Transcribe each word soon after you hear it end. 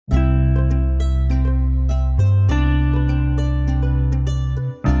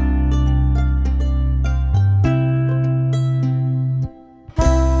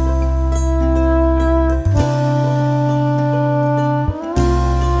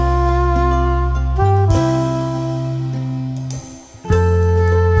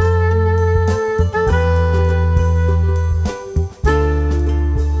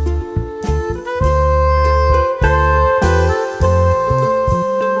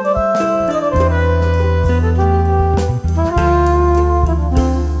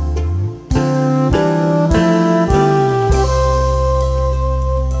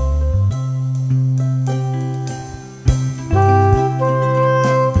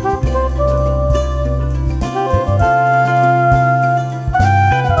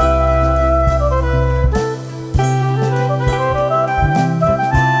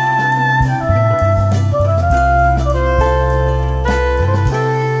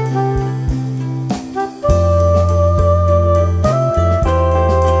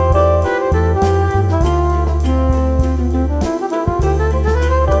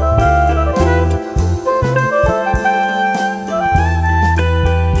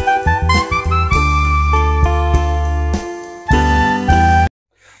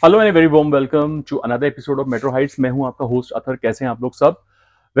Hello and very warm welcome to another episode of metro Heights. मैं हूं आपका host Athar. कैसे हैं आप लोग सब?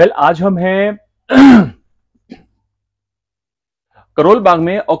 आज हम हैं करोल बाग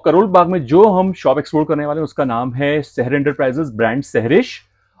में, और करोल बाग में जो हम शॉप एक्सप्लोर करने वाले हैं उसका नाम है सहर एंटरप्राइजेस, ब्रांड सहरिश।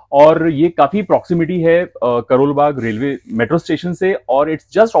 और ये काफी प्रॉक्सिमिटी है Karol Bagh railway metro station से, और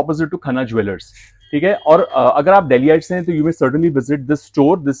it's just opposite to Khanna jewellers. ठीक है। और अगर आप दिल्लीइट्स हैं तो you may certainly visit this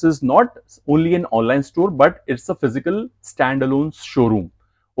store. This is not only an online store but it's a physical stand alone showroom.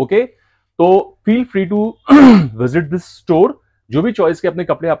 Okay, तो feel free to visit this store. जो भी चॉइस के अपने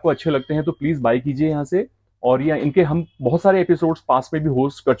कपड़े आपको अच्छे लगते हैं तो प्लीज बाय कीजिए यहाँ से। और या इनके हम बहुत सारे एपिसोड्स पास में भी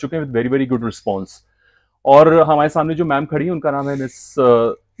होस्ट कर चुके हैं with very very good response. और हमारे सामने जो मैम खड़ी है उनका नाम है miss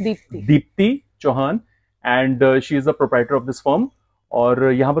Deepti Chauhan, and she is the proprietor of this firm.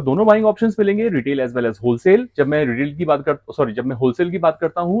 और यहाँ पर दोनों बाइंग ऑप्शंस मिलेंगे, retail as well as wholesale. जब मैं होलसेल की बात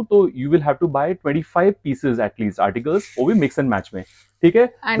करता हूँ तो you will have to bye 25 pieces at least articles, वो भी मिक्स एंड मैच में। ठीक है।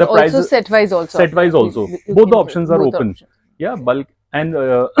 And also set wise also. Both the options are open. Yeah, bulk and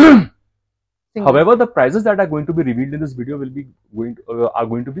however the prices that are going to be revealed in this video will be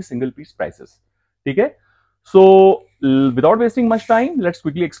going to be single piece prices. ठीक है. So without wasting much time, let's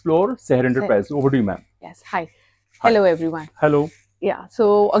quickly explore Seher Enterprise. Over to you, ma'am. Yes. Hi. Hello everyone. Hello. Yeah.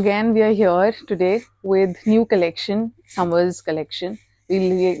 So again we are here today with new collection, summer's collection.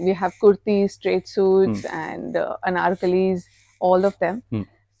 We have kurtis, straight suits, and Anarkalis, all of them.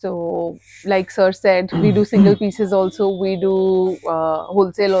 So like sir said, we do single pieces also, we do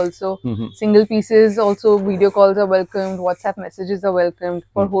wholesale also. Single pieces also, video calls are welcomed, WhatsApp messages are welcomed.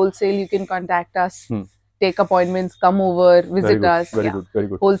 For wholesale you can contact us, take appointments, come over, visit us. Very good,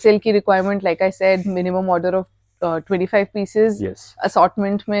 very good. Wholesale ki requirement, like I said, minimum order of 25 pieces. Yes.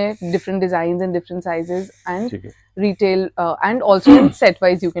 Assortment mein different designs and different sizes, and retail and also in set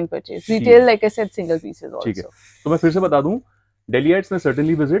wise you can purchase. Retail, like I said, single pieces also. ठीक है, तो मैं फिर से बता दूं, दिल्लीइट्स में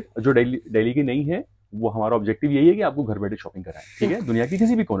certainly visit. जो दिल्ली की नहीं है, वो हमारा ऑब्जेक्टिव यही है कि आपको घर बैठे शॉपिंग कराएं। ठीक है, दुनिया की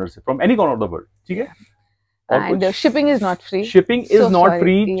किसी भी कॉर्नर से, from any corner of the world. ठीक है। And shipping is not free. Shipping is not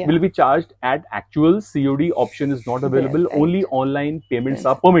free. Will be charged at actual. COD option is not available. Only online payments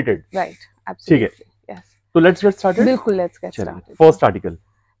are permitted. Right. Absolutely. ठीक है। Yes. So let's get started. बिल्कुल, let's get started. First article.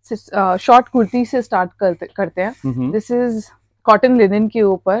 Short kurti से start करते हैं। This is cotton linen के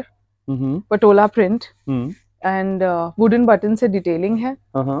ऊपर Patola print and wooden button से detailing है।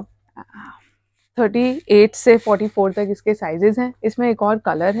 38 से 44 तक इसके साइजेस हैं। इसमें एक और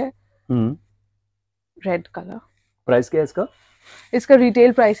कलर है, रेड कलर। प्राइस क्या है इसका? इसका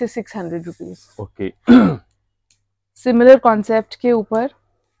रिटेल प्राइस है 600 रुपीज। ओके। सिमिलर कॉन्सेप्ट के ऊपर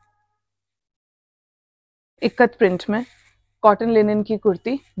इक्कत प्रिंट में कॉटन लिनन की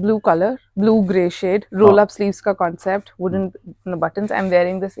kurti, blue colour, blue grey shade, roll up sleeves का concept, wooden buttons. I am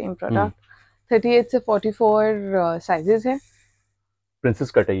wearing the same product. 38 से 44 साइजेस हैं।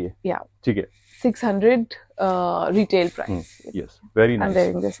 प्रिंसेस कट है ये। या ठीक है। 600 retail price. Yes, very nice. I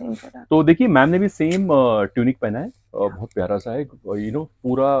am wearing the same product. तो देखिए, मैम ने भी सेम ट्यूनिक पहना है, बहुत प्यारा सा है।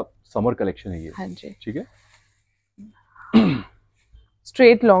 पूरा समर कलेक्शन है ये। हाँ जी। ठीक है।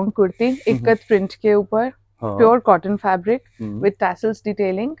 Straight long kurti, ikat print के ऊपर, pure cotton fabric with tassels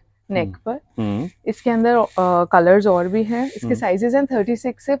detailing नेक पर। इसके अंदर कलर्स और भी हैं। इसके साइजेस हैं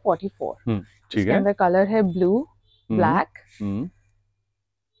 36 से 44। ठीक है। इसके अंदर कलर है blue, black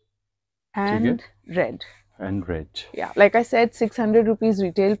and red. Yeah, like I said, 600 rupees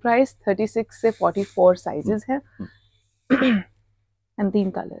retail price, 36 से 44 sizes हैं and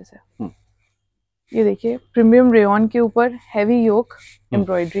 3 colors है। ये देखिए, प्रीमियम रेयन के ऊपर heavy yoke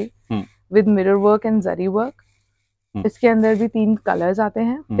embroidery with mirror work and zari work. इसके अंदर भी 3 कलर्स आते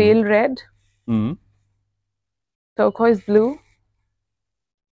हैं, पेल red, turquoise blue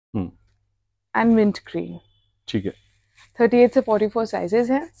and mint green. ठीक है। 38 से 44 साइजेस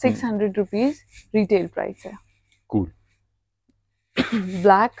हैं, 600 रुपीज रिटेल प्राइस है। कूल।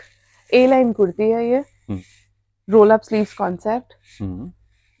 ब्लैक ए लाइन कुर्ती है ये, roll up sleeves concept,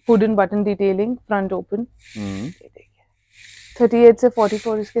 wooden button detailing, front open. 38 से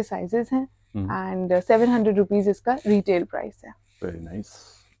 44 इसके साइजेस हैं एंड 700 रुपीज इसका रिटेल प्राइस है। Very nice.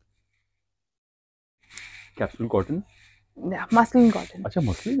 Capsule cotton, muslin cotton. अच्छा,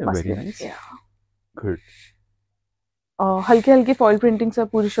 मसलिन है। Very nice, good. हल्की हल्की फॉइल प्रिंटिंग सब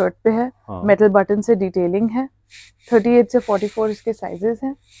पूरी शर्ट पे है। मेटल बटन से डिटेलिंग है। 38 से 44 इसके साइजेस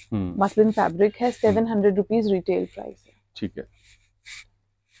हैं। मसलिन फैब्रिक है। 700 रुपीज रिटेल प्राइस है। ठीक है।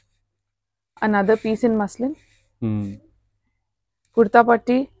 अनदर पीस इन मसलिन, कुर्ता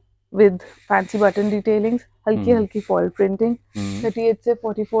पट्टी विद फैंसी बटन डिटेलिंग, हल्की हल्की फॉइल प्रिंटिंग। 38 से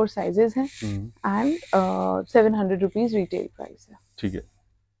 44 साइजेस हैं एंड 700 रुपीज रिटेल प्राइस है। ठीक है।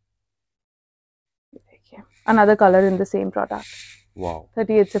 Another color in the same product. Wow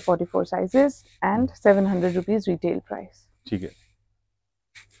 38 से 44 sizes and 700 rupees retail price. ठीक है।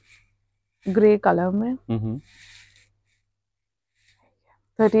 ग्रे कलर में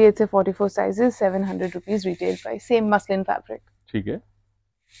 38 से 44 sizes 700 rupees retail price. Same muslin fabric. ठीक है।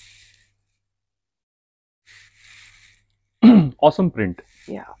 Awesome print.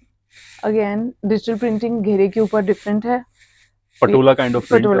 या अगेन डिजिटल प्रिंटिंग घेरे के ऊपर डिफरेंट है। Patola kind of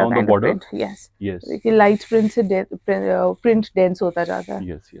print on the border. Yes yes. देखिए लाइट प्रिंट से प्रिंट डेंस होता जाता है।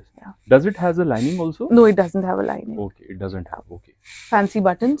 Yes yes. Does it has a lining also? No it doesn't have a lining. Okay it doesn't have. Okay. Fancy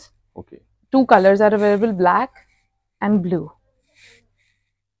buttons. Okay. Two colours are available, black and blue.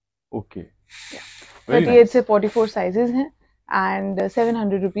 Okay. 38 से 44 sizes हैं and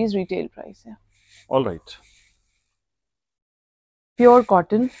 700 rupees retail price है। All right. Pure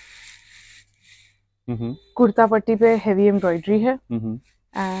cotton. Kurta पट्टी पे heavy embroidery है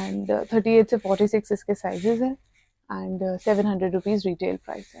and 38 से 46 इसके sizes हैं and 700 rupees retail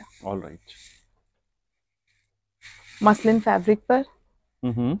price है। All right. मसलिन फैब्रिक पर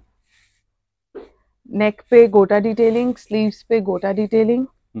नेक पे गोटा डिटेलिंग, स्लीव्स पे गोटा डिटेलिंग,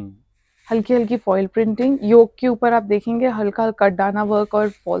 हल्की हल्की फॉइल प्रिंटिंग। योक के ऊपर आप देखेंगे हल्का हल्का डाना वर्क और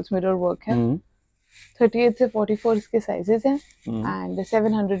फॉल्स मिरर वर्क है। 38 से 44 इसके साइजेस हैं एंड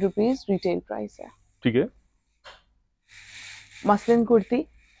 700 रुपीज रिटेल प्राइस है। ठीक है। Muslin kurti,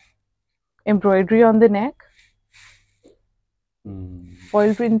 embroidery on the neck,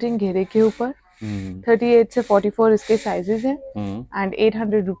 foil printing घेरे के ऊपर। 38 से 44 इसके साइजेस हैं एंड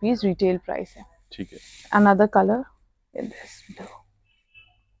 800 रुपीज रिटेल प्राइस है। ठीक है। Another colour in this blue.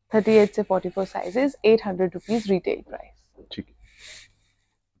 38 से 44 साइजेस 800 रुपीज रिटेल प्राइस। ठीक है।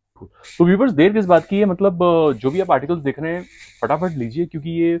 तो व्यूवर्स देर किस बात की है, मतलब जो भी आप आर्टिकल्स देख रहे हैं फटाफट लीजिए क्योंकि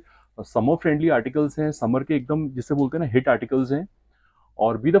ये समर फ्रेंडली आर्टिकल्स हैं, समर के एकदम जिसे बोलते हैं ना हिट आर्टिकल्स हैं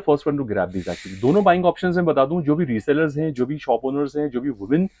और be the first one two grab these. Actually दोनों बाइंग ऑप्शंस हैं, बता दूं जो भी रीसेलर्स हैं, जो भी शॉप ओनर्स हैं, जो भी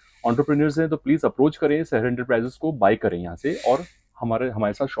वुमेन एंटरप्रेन्योर्स हैं, तो प्लीज अप्रोच करें सहर एंटरप्राइजेस को, बाय करें यहाँ से और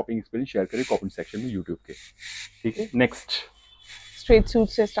हमारे साथ शॉपिंग एक्सपीरियंस शेयर करें कमेंट सेक्शन में यूट्यूब के। ठीक है। नेक्स्ट स्ट्रेट सूट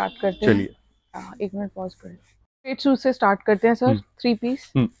से स्टार्ट करते हैं। चलिए एक मिनट पॉज करें। स्ट्रेट सूट से स्टार्ट करते हैं सर। 3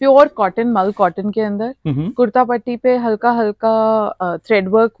 पीस हम्म। प्योर कॉटन, मल कॉटन के अंदर कुर्ता पट्टी पे हल्का हल्का thread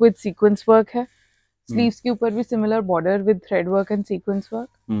work with sequence work है। स्लीव्स के ऊपर भी similar border with thread work and sequence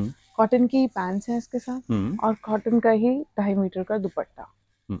work. Cotton की पैंट्स हैं इसके साथ और कॉटन का ही 2.5 मीटर का दुपट्टा।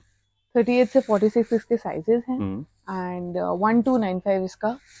 38 से 46 इसके साइजेस हैं एंड 1295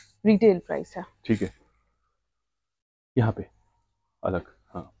 इसका रिटेल प्राइस है। ठीक है। यहाँ पे अलग,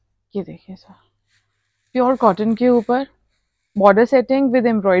 हाँ ये देखिए सर, प्योर कॉटन के ऊपर border setting with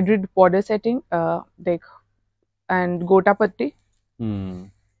embroidered border setting देख एंड गोटा पट्टी।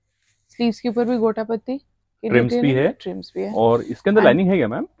 स्लीव्स के ऊपर भी गोटा पट्टी, ट्रिम्स भी है, ट्रिम्स भी है। और इसके अंदर लाइनिंग है क्या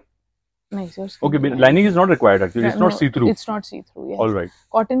मैम? नहीं sir. Okay, lining is not required actually, it's not C through. It's not C through, yes. Alright.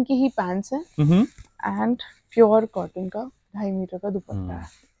 Cotton की ही पैंट्स हैं एंड प्योर कॉटन का 2.5 मीटर का दुपट्टा है।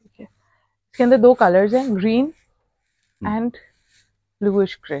 ठीक है। इसके अंदर 2 कलर्स हैं, green and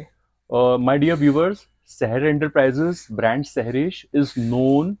bluish grey. My dear viewers, Seher Enterprises brand Seherish is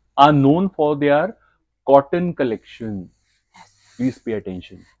known for their cotton collection. Yes. Please pay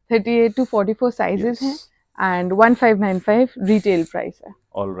attention. 38 to 44 sizes हैं and 1595 retail price है।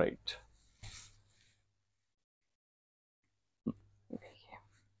 All right.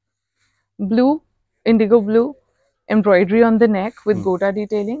 Blue, indigo blue, embroidery on the neck with gota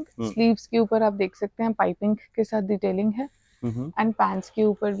detailing. Sleeves के ऊपर आप देख सकते हैं piping के साथ डिटेलिंग है एंड पैंट्स के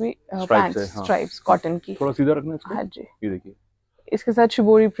ऊपर भी स्ट्राइप्स कॉटन की। थोड़ा सीधा रखना इसको। हाँ जी। ये देखिए, इसके साथ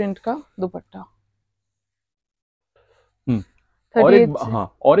शिबोरी प्रिंट का दुपट्टा।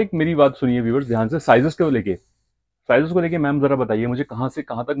 और एक मेरी बात सुनिए व्यूअर्स ध्यान से, साइजेस को लेके मैम जरा बताइए मुझे कहाँ से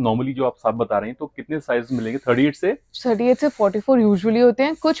कहाँ तक नॉर्मली जो आप सब बता रहे हैं, तो कितने साइज मिलेंगे? 38 से 44 यूजुअली होते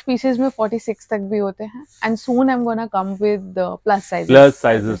हैं, कुछ पीसेस में 46 तक भी होते हैं and soon I am gonna come with plus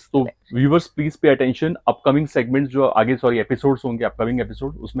sizes. तो viewers please pay attention, upcoming segment जो आगे एपिसोड्स होंगे, अपकमिंग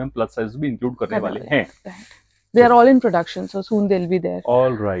एपिसोड, उसमें हम प्लस साइज भी इंक्लूड करने वाले हैं। They are all in production, so soon they'll be there.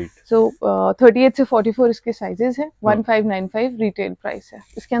 All right. So 38 से 44 इसके साइजेस हैं, 1595 रिटेल प्राइस है।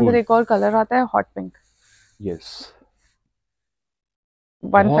 इसके अंदर एक और कलर आता है hot pink. Yes.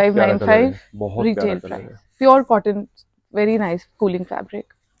 1595 retail price. Pure cotton, very nice cooling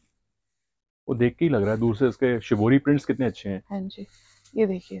fabric. वो देख के ही लग रहा है दूर से इसके शिबोरी प्रिंट्स कितने अच्छे हैं। हाँ जी, ये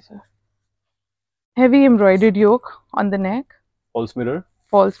देखिए sir, heavy embroidered yoke on the neck,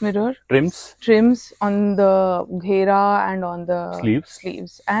 false mirror, trims on the ghera and on the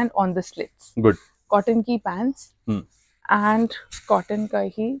sleeves and on the slits. Good. Cotton की pants and cotton का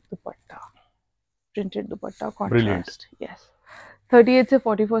ही दुपट्टा, printed दुपट्टा, contrast. Brilliant. Yes. 38 से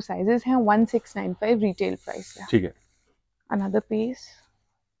 44 sizes हैं, 1695 retail price है। ठीक है। Another piece,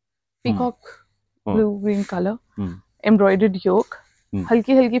 peacock Hmm. blue green color, Hmm. embroidered yoke, Hmm.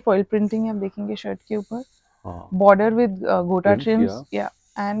 हल्की हल्की foil printing है, आप देखेंगे शर्ट के ऊपर, हाँ, border with गोटा Print trims, किया,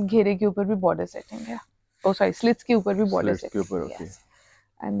 yeah, and घेरे के ऊपर भी border setting है, oh sorry, slits के ऊपर भी border slits के setting, ऊपर, okay. yes,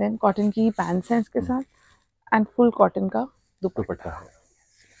 and then cotton की pants हैं इसके साथ, and full cotton का दुपट्टा दुपट्टा है,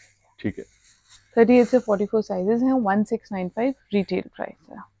 ठीक है. 38 से 44 साइजेस हैं, 1695 रिटेल प्राइस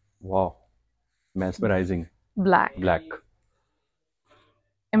है. वाह, mesmerizing. Black Black,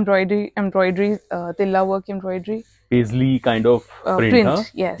 embroidery तिल्ला work embroidery paisley kind of print, print, huh?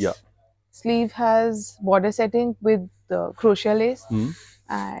 yes. Yeah. Sleeve has border setting with crochet lace, Hmm.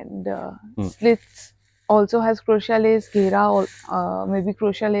 and slits also has crochet lace, घेरा maybe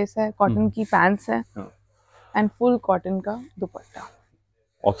crochet lace है, cotton की pants है, and full cotton का दुपट्टा.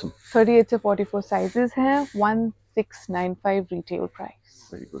 Awesome. 38 से 44 sizes हैं, 1695 retail price.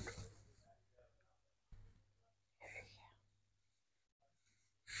 Very good.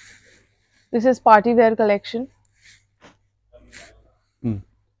 This is party wear collection.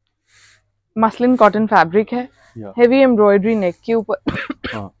 Muslin cotton fabric है, Yeah. Heavy embroidery नेक के ऊपर,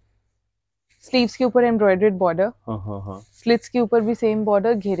 हाँ, स्लीव्स के ऊपर एम्ब्रॉयडर्ड बॉर्डर, हाँ, हाँ, हाँ, स्लिट्स के ऊपर भी सेम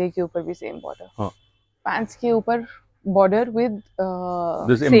बॉर्डर, घेरे के ऊपर भी सेम बॉर्डर, हाँ. पैंट्स के ऊपर बॉर्डर विद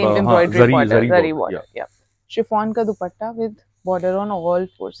This सेम हाँ, एम्ब्रॉयडरी zari बॉर्डर, जरी work, बॉर्डर, yeah. या शिफॉन का दुपट्टा with border on all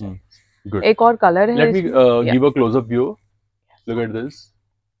four sides. Good. एक और कलर है Let me इसमें, give a close-up view. Look at this.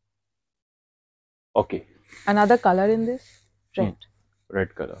 Okay. another color in this, red.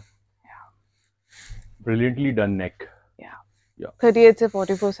 Red color. Brilliantly done neck. Yeah. Yeah. 38 से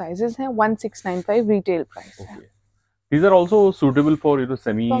 44 sizes हैं, 1695 retail price है. Okay. These are also suitable for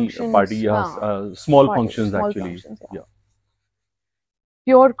semi Functions, party, हाँ. small Party, functions small actually. functions, Yeah.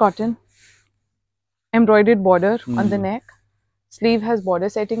 Pure cotton, embroidered border on the neck. Sleeve has border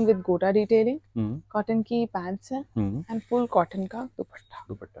setting with gota detailing. Cotton की pants है, and full cotton का दुपट्टा.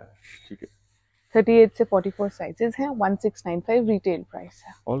 दुपट्टा है, ठीक है. 38 से 44 sizes हैं, 1695 retail price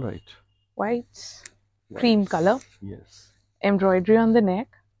है. All right. White, cream color, Yes. embroidery on the neck.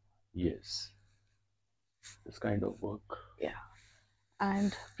 Yes. This kind of work. Yeah.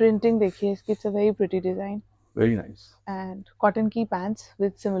 And printing देखिए इसकी, it's a very pretty design. Very nice. And cotton की pants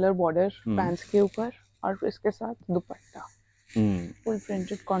with similar border pants के ऊपर, और इसके साथ दुपट्टा. Full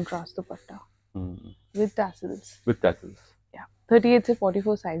printed contrast dupatta. With tassels. With tassels. Yeah. 38 से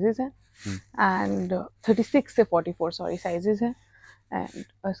 44 sizes हैं, and 36 से 44 sorry sizes हैं, and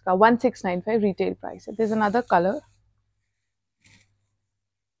इसका 1695 retail price है. There's another color.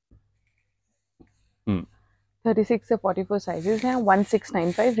 36 से 44 sizes हैं,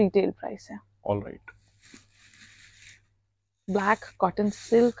 1695 retail price है. All right. Black cotton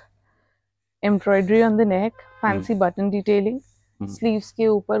silk, embroidery on the neck, fancy button detailing, sleeves के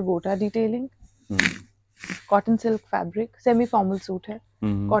ऊपर गोटा detailing, cotton silk fabric, semi formal suit है,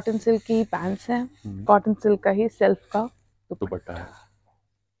 cotton silk की pants हैं, cotton silk का ही self का दुपट्टा है.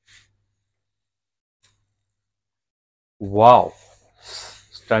 Wow,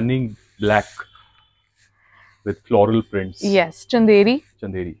 stunning black with floral prints. Yes, Chanderi,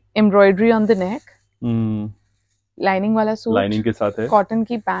 embroidery on the neck, lining वाला सूट, लाइनिंग के साथ है, कॉटन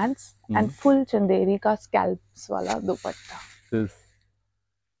की पैंट्स, एंड फुल चंदेरी का स्कैल्प्स वाला दुपट्टा. This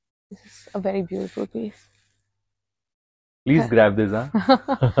is a very beautiful piece. Please grab this, huh?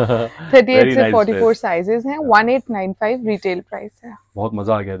 38 से 44 साइजेस हैं, 1895 रिटेल प्राइस है. बहुत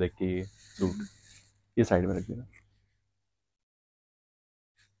मजा आ गया देख के ये सूट. ये साइड में रख देना.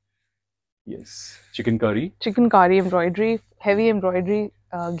 Yes, chikankari embroidery, heavy embroidery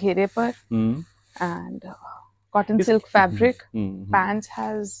घेरे पर, and cotton silk fabric. Pants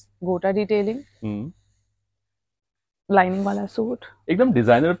has gota detailing. Lining वाला सूट एकदम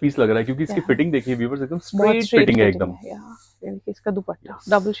डिजाइनर पीस लग रहा है, क्योंकि इसकी फिटिंग देखिए व्यूअर्स, एकदम स्ट्रेट फिटिंग है एकदम. इसका दुपट्टा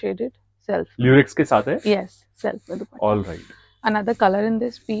डबल शेडेड सेल्फ ल्यूरिक्स के साथ है. यस, सेल्फ में दुपट्टा. All right. Another colour in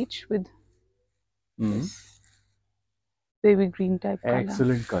this peach with baby green type colour.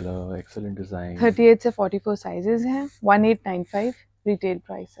 Excellent colour, excellent design. 38 से 44 साइजेस हैं, 1895 रिटेल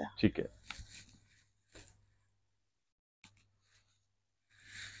प्राइस है. ठीक है.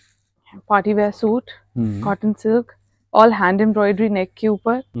 Party wear suit, cotton silk, all hand embroidery नेक के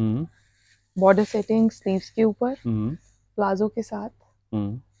ऊपर, बॉर्डर सेटिंग स्लीव्स के ऊपर, प्लाजो के साथ,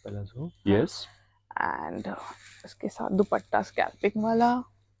 प्लाजो, यस, एंड इसके साथ दुपट्टा स्कैल्पिंग वाला,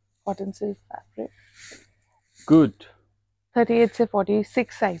 कॉटन सिल्क फैब्रिक. गुड. 38 से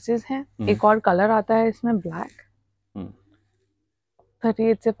 46 साइजेस हैं. एक और कलर आता है इसमें, ब्लैक.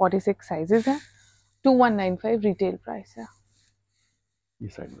 38 से 46 साइजेस हैं, 2195 रिटेल प्राइस है. ये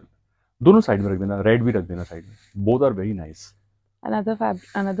साइड में, दोनों साइड में रख देना, रेड भी रख देना साइड में. Both are very nice.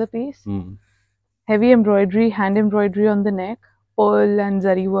 Another piece, heavy embroidery, hand embroidery on the neck, Perl and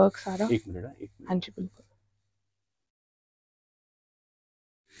zari work सारा। एक मिनट, एक मिनट। हाँ जी बिल्कुल।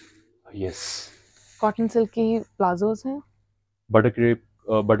 यस, कॉटन सिल्क की प्लाजोस हैं। बटर क्रेप,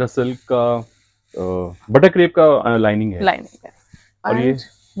 बटर सिल्क का, बटर क्रेप का लाइनिंग है। लाइनिंग है। और ये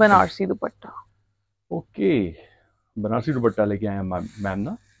बनारसी दुपट्टा। ओके, बनारसी दुपट्टा लेके आए हैं मैम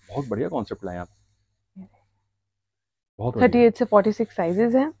ना, बहुत बढ़िया कॉन्सेप्ट लाए आप, बहुत बढ़िया। 38 से 46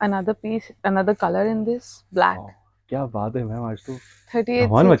 साइजेस हैं। Another piece, another colour in this black. क्या बात है मैम, आज तो 38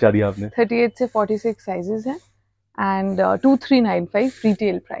 धमाल से मचा दिया आपने। 38 से 46 साइजेस हैं एंड 2395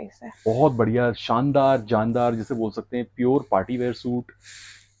 रिटेल प्राइस है। बहुत बढ़िया, शानदार जानदार जिसे बोल सकते हैं, pure party wear suit,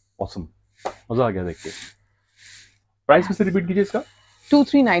 awesome, मजा आ गया देख के। प्राइस फिर से रिपीट कीजिए इसका।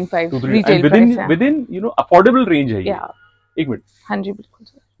 2395 एंड रिटेल विद प्राइस है। विद इन अफोर्डेबल रेंज है ये। या एक मिनट, हाँ जी बिल्कुल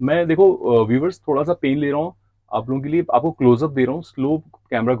सर। मैं देखो व्यूवर्स थोड़ा सा पेन ले रहा हूँ आप लोगों के लिए, आपको क्लोजअप दे रहा हूँ, स्लो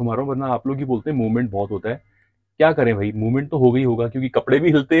कैमरा घुमा रहा हूँ, वरना आप लोग ही बोलते हैं मूवमेंट बहुत होता है। क्या करें भाई, मूवमेंट तो होगा ही होगा, क्योंकि कपड़े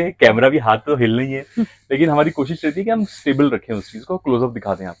भी हिलते हैं, कैमरा भी, हाथ तो हिलना ही है, लेकिन हमारी कोशिश रहती है कि हम स्टेबल रखें उस चीज को, क्लोजअप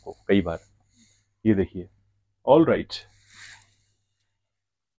दिखा दें आपको कई बार। ये देखिए, ऑल राइट।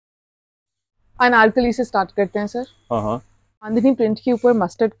 अनारकली से स्टार्ट करते हैं सर। हाँ हाँ। बांधनी प्रिंट के ऊपर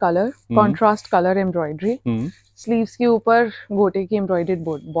mustard colour, contrast colour embroidery. Sleeves के ऊपर गोटे की एम्ब्रॉयडर्ड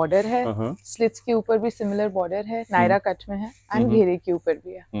बॉर्डर है। स्लिट्स के ऊपर भी सिमिलर बॉर्डर है, नायरा कट में है एंड घेरे के ऊपर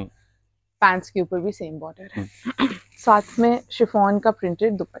भी है। पैंट्स के ऊपर भी सेम बॉर्डर है। साथ में शिफॉन का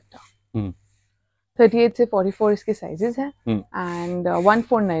प्रिंटेड दुपट्टा। 38 से 44 इसके साइजेस हैं एंड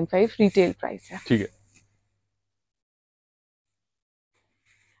 1495 रिटेल प्राइस है। ठीक है।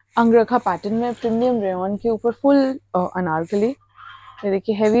 अंगरखा पैटर्न में प्रीमियम रेयन के ऊपर फुल अनारकली। ये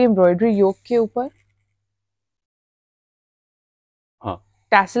देखिए, हेवी एम्ब्रॉयडरी योक के ऊपर। हाँ।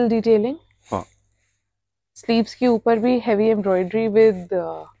 Tassel detailing. हाँ। स्लीव्स के ऊपर भी हेवी एम्ब्रॉयडरी विद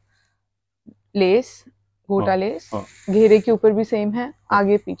लेस, गोटा लेस। घेरे के ऊपर भी सेम है,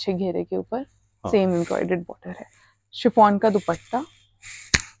 आगे पीछे घेरे के ऊपर सेम एम्ब्रॉयडर्ड बॉर्डर है। शिफॉन का दुपट्टा।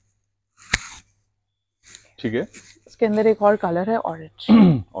 ठीक है। इसके अंदर एक और कलर है,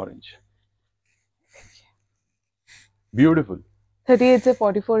 ऑरेंज। Orange, beautiful. 38 से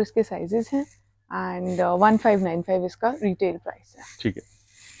 44 इसके साइजेस हैं एंड 1595 इसका रिटेल प्राइस है। ठीक है।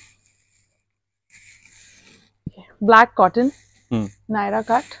 Black cotton, Naira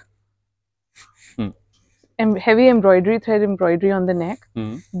cut, heavy embroidery, thread embroidery on the neck,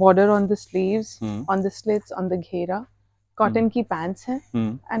 border on the sleeves, on the slits, on the घेरा, कॉटन की पैंट्स हैं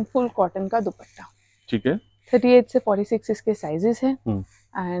एंड फुल कॉटन का दुपट्टा। ठीक है। 38 से 46 इसके साइजेस हैं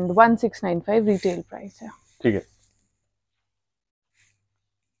एंड 1695 रिटेल प्राइस है। ठीक है।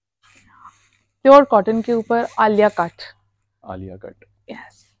 प्योर कॉटन के ऊपर Alia cut. Alia cut,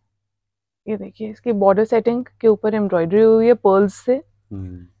 yes. ये देखिए, इसकी बॉर्डर सेटिंग के ऊपर एम्ब्रॉयडरी हुई है पर्ल्स से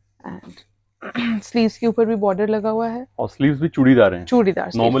एंड स्लीव्स के ऊपर भी बॉर्डर लगा हुआ है। और स्लीव्स भी चूड़ीदार हैं,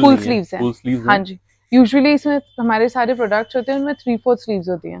 चूड़ीदार नॉर्मल फुल नहीं स्लीव्स हैं। फुल स्लीव्स हाँ जी, यूजुअली इसमें हमारे सारे प्रोडक्ट्स होते हैं उनमें 3/4 स्लीव्स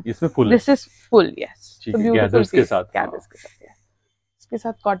होती हैं, इसमें full, this is full. Yes, ठीक है, गैदर्स के साथ। गैदर्स के साथ। इसके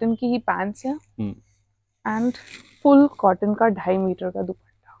साथ कॉटन की ही पैंट्स हैं एंड फुल कॉटन का 2.5 मीटर का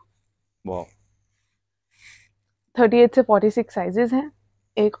दुपट्टा। वाह। 38 से 46 साइजेस हैं।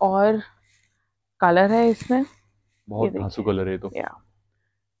 एक और कलर है इसमें, बहुत धांसू कलर है तो।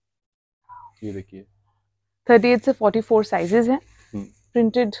 ये देखिए, 38 से 44 साइजेस हैं।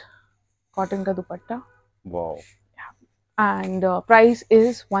 प्रिंटेड कॉटन का दुपट्टा। वाओ। And price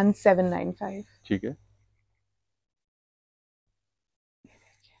is 1795। ठीक है।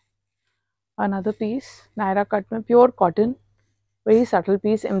 अनदर पीस नायरा कट में pure cotton, very subtle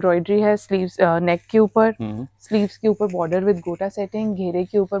piece, embroidery है स्लीव्स नेक के ऊपर, स्लीव्स के ऊपर बॉर्डर विद गोटा सेटिंग, घेरे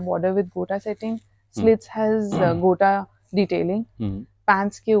के ऊपर बॉर्डर विद गोटा सेटिंग, स्लिट्स हैज गोटा डिटेलिंग,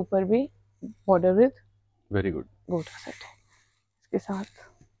 पैंट्स के ऊपर भी बॉर्डर विद वेरी गुड गोटा सेटिंग। इसके साथ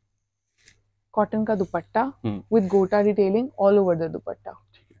कॉटन का दुपट्टा विद गोटा डिटेलिंग ऑल ओवर द दुपट्टा।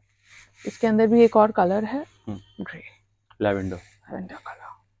 इसके अंदर भी एक और कलर है, ग्रे, लैवेंडर कलर।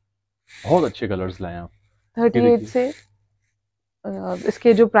 बहुत अच्छे कलर्स लाए हैं आप। 38 से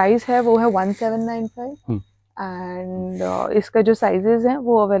इसके जो प्राइस है वो है 1795 एंड इसका जो साइजेस हैं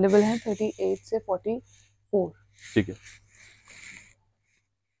वो अवेलेबल हैं 38 से 44। ठीक है।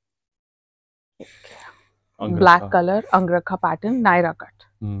 Black colour, अंगरखा pattern, Naira cut.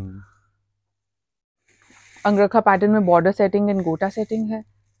 अंगरखा pattern में बॉर्डर सेटिंग एंड गोटा सेटिंग है,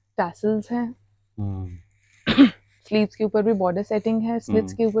 टैसल्स हैं, स्लीव्स के ऊपर भी बॉर्डर सेटिंग है,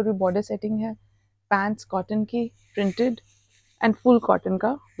 स्लिट्स के ऊपर भी बॉर्डर सेटिंग है, पैंट्स कॉटन की प्रिंटेड एंड फुल कॉटन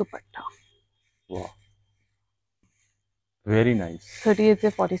का दुपट्टा। वाह, वेरी नाइस। 38 से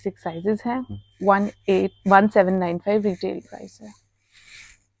 46 साइजेस हैं। 1795 रिटेल प्राइस है।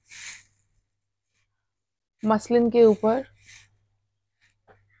 मसलिन के ऊपर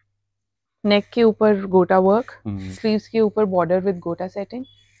नेक के ऊपर गोटा वर्क, स्लीव्स के ऊपर बॉर्डर विद गोटा सेटिंग,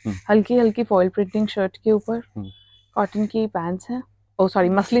 हल्की हल्की फॉइल प्रिंटिंग शर्ट के ऊपर, कॉटन की पैंट्स हैं, ओ सॉरी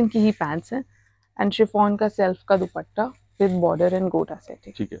मसलिन की ही पैंट्स हैं, एंड शिफॉन का सेल्फ का दुपट्टा विद बॉर्डर एंड गोटा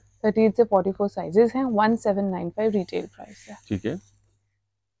सेटिंग। ठीक है। 38 से 44 साइजेस हैं, 1795 रिटेल प्राइस है। ठीक है।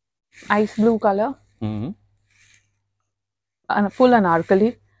 Ice blue colour, full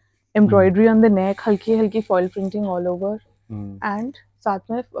Anarkali, embroidery on the neck, हल्की हल्की foil printing all over, and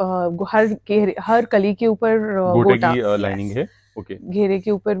साथ में हर कली के ऊपर गोटा की लाइनिंग है। ओके। घेरे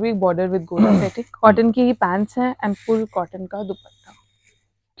के ऊपर भी बॉर्डर विद गोटा सेटिंग, कॉटन की ही पैंट्स हैं एंड फुल कॉटन का दुपट्टा।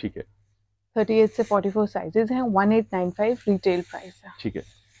 ठीक है। 38 से 44 साइजेस हैं, 1895 रिटेल प्राइस है। ठीक है।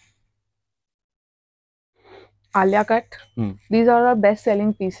 Alia cut, these are our best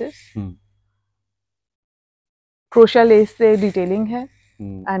selling pieces. Crochet less से डिटेलिंग है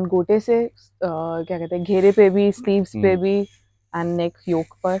एंड गोटे से क्या कहते हैं, घेरे पे भी, स्लीव्स पे भी एंड नेक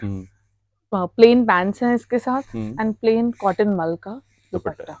योक पर। प्लेन पैंट्स हैं इसके साथ एंड प्लेन कॉटन मल का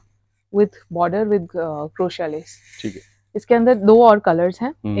दुपट्टा with border with crochet less. ठीक है। इसके अंदर दो और कलर्स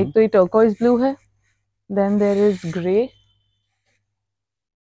हैं, एक तो ये टर्कोइज ब्लू है, then there is grey,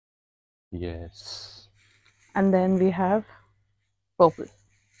 yes, and then we have purple,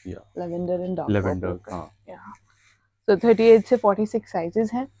 या lavender and dark lavender. Purple. हाँ। या सो 38 से 46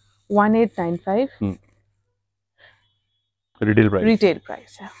 साइजेस हैं, 1895 रिटेल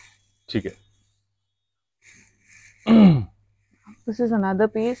प्राइस है। ठीक है। This is another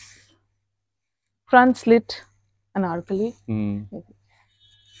piece, front slit Anarkali,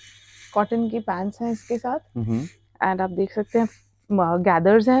 cotton की पैंट्स हैं इसके साथ, एंड आप देख सकते हैं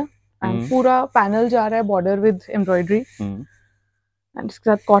गैदर्स हैं एंड पूरा पैनल जा रहा है बॉर्डर विद एम्ब्रॉयडरी, एंड इसके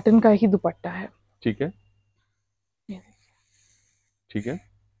साथ कॉटन का ही दुपट्टा है। ठीक है। ठीक है।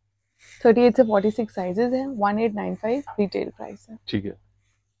 38 से 46 साइजेस हैं, 1895 रिटेल प्राइस है। ठीक है।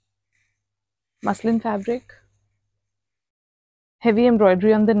 Muslin fabric, heavy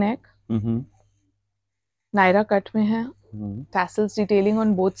embroidery on the neck, Naira cut में है, tassels detailing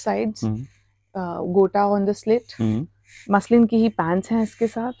on both sides, गोटा ऑन द स्लिट, मसलिन की ही पैंट्स हैं इसके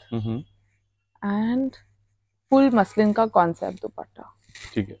साथ, एंड फुल मसलिन का कॉन्सेप्ट दुपट्टा।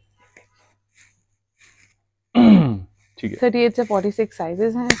 ठीक है। ठीक है। 38 से 46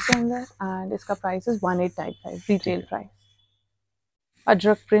 साइजेस हैं इसके अंदर एंड इसका price is 1895 retail price.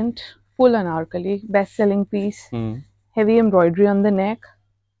 Ajrak print, full Anarkali, best selling piece, heavy embroidery on the neck,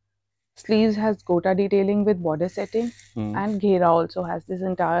 sleeves has gota detailing with border setting, and घेरा also has this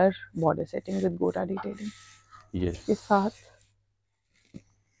entire border setting with gota detailing. Yes. इसके साथ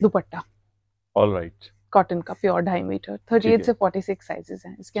दुपट्टा All right. Cotton का pure 2.5 metre. 38 से 46 sizes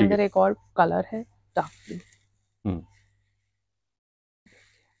हैं। इसके अंदर एक और कलर है डार्क ब्लू।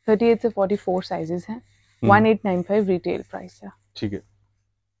 38 से 44 साइजेस हैं, 1895 रिटेल प्राइस है। ठीक है।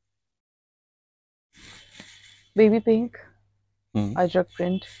 Baby pink, Ajrak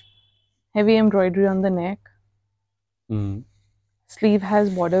print, heavy embroidery on the neck, sleeve has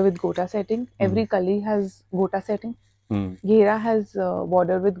border with gota setting, every kali has gota setting, घेरा has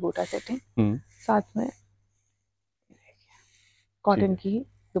border with gota setting, साथ में कॉटन की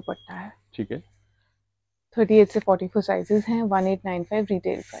दुपट्टा है। ठीक है। 38 से 44 साइजेस हैं, 1895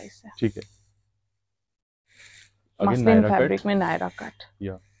 रिटेल प्राइस है। ठीक है। मसलिन फैब्रिक में Naira cut,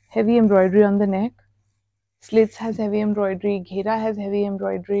 heavy embroidery on the neck, slits has heavy embroidery, घेरा has heavy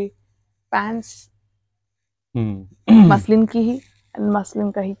embroidery, pants muslin की ही एंड मसलिन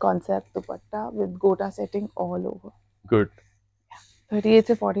का ही कॉन्सेप्ट दुपट्टा विद गोटा सेटिंग ऑल ओवर। गुड। 38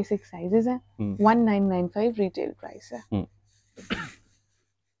 से 46 साइजेस हैं, 1995 रिटेल प्राइस है।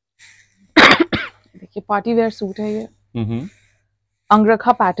 देखिए पार्टी वेयर सूट है ये,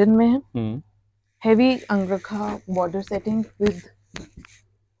 अंगरखा पैटर्न में है, हेवी अंगरखा बॉर्डर सेटिंग विद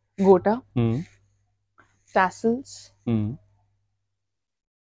गोटा, टैसल्स,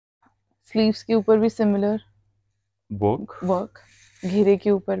 स्लीव्स के ऊपर भी सिमिलर वर्क, घेरे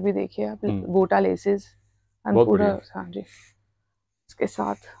के ऊपर भी देखिए आप गोटा लेसेस एंड पूरा। हाँ जी, इसके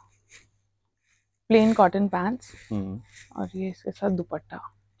साथ प्लेन कॉटन पैंट्स और ये इसके साथ दुपट्टा,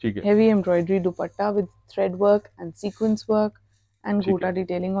 heavy embroidery dupatta with thread work and sequence work and गोटा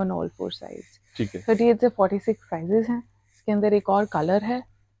डिटेलिंग ऑन ऑल 4 साइड्स। 38 से 46 साइजेस हैं। इसके अंदर एक और कलर है,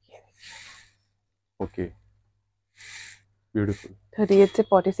 ओके, ब्यूटीफुल। 38 से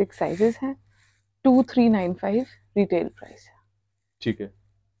 46 साइजेस हैं, 2395 रिटेल प्राइस है। ठीक है।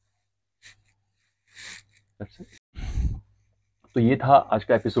 तो ये था आज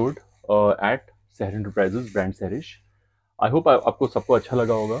का एपिसोड एट सहर enterprises brand Sahrish. I hope आपको सबको अच्छा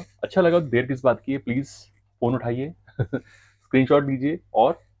लगा होगा। अच्छा लगा तो देर किस बात की है, प्लीज फोन उठाइए स्क्रीनशॉट लीजिए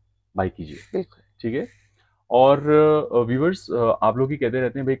और बाय कीजिए। ठीक है। और व्यूवर्स आप लोग ही कहते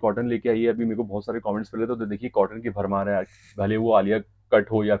रहते हैं भाई कॉटन लेके आइए, अभी मेरे को बहुत सारे कमेंट्स मिले, तो देखिए कॉटन की भरमार है, भले वो आलिया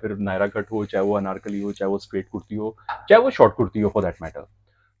कट हो या फिर नायरा कट हो, चाहे वो अनारकली हो, चाहे वो स्ट्रेट कुर्ती हो, चाहे वो शॉर्ट कुर्ती हो फॉर दैट मैटर।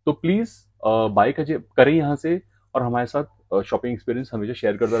 तो प्लीज बाय करें यहाँ से, और हमारे साथ शॉपिंग एक्सपीरियंस हमेशा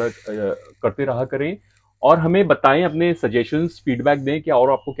शेयर करते रहा करें, और हमें बताएं अपने सजेशंस, फीडबैक दें कि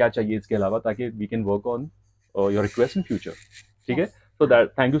और आपको क्या चाहिए इसके अलावा, ताकि we can work on your request in future. ठीक है, तो that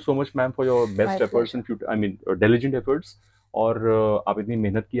thank you so much ma'am for your best efforts and I mean diligent efforts. और आप इतनी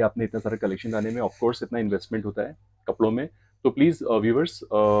मेहनत की, आपने इतना सारा कलेक्शन लाने में, ऑफ कोर्स इतना इन्वेस्टमेंट होता है कपड़ों में, तो प्लीज व्यूअर्स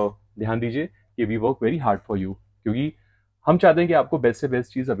ध्यान दीजिए कि we work very hard for you, क्योंकि हम चाहते हैं कि आपको बेस्ट से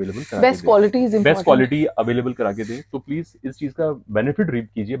बेस्ट चीज अवेलेबल करा best quality is best quality available करा के दें। तो प्लीज इस चीज का बेनिफिट रीप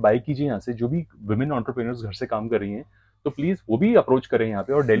कीजिए, बाय कीजिए यहाँ से, जो भी वुमेन एंटरप्रेन्योर्स घर से काम कर रही हैं, तो प्लीज वो भी अप्रोच करें यहाँ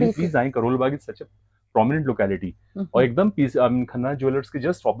पे, और दिल्ली प्लीज आए, Karol Bagh is such a prominent locality, और एकदम खन्ना ज्वेलर्स के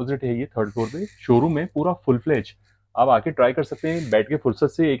जस्ट ऑपोजिट है ये, 3rd फ्लोर पे शोरूम है, पूरा फुल फ्लेज। आप आके ट्राई कर सकते हैं, बैठ के फुर्सत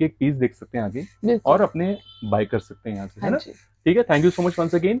से एक एक पीस देख सकते हैं आगे, और अपने बाय कर सकते हैं यहाँ से, है ना? ठीक है, thank you so much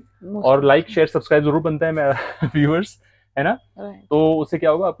once again, और लाइक शेयर सब्सक्राइब जरूर बनता है मेरा व्यूअर्स, है ना? तो उससे क्या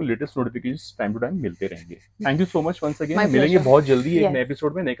होगा, आपको latest notification time to time मिलते रहेंगे। Thank you so much once again, मिलेंगे बहुत जल्दी एक नए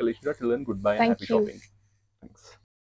एपिसोड में, नए कलेक्शन का। Till then good bye and happy shopping. Thanks.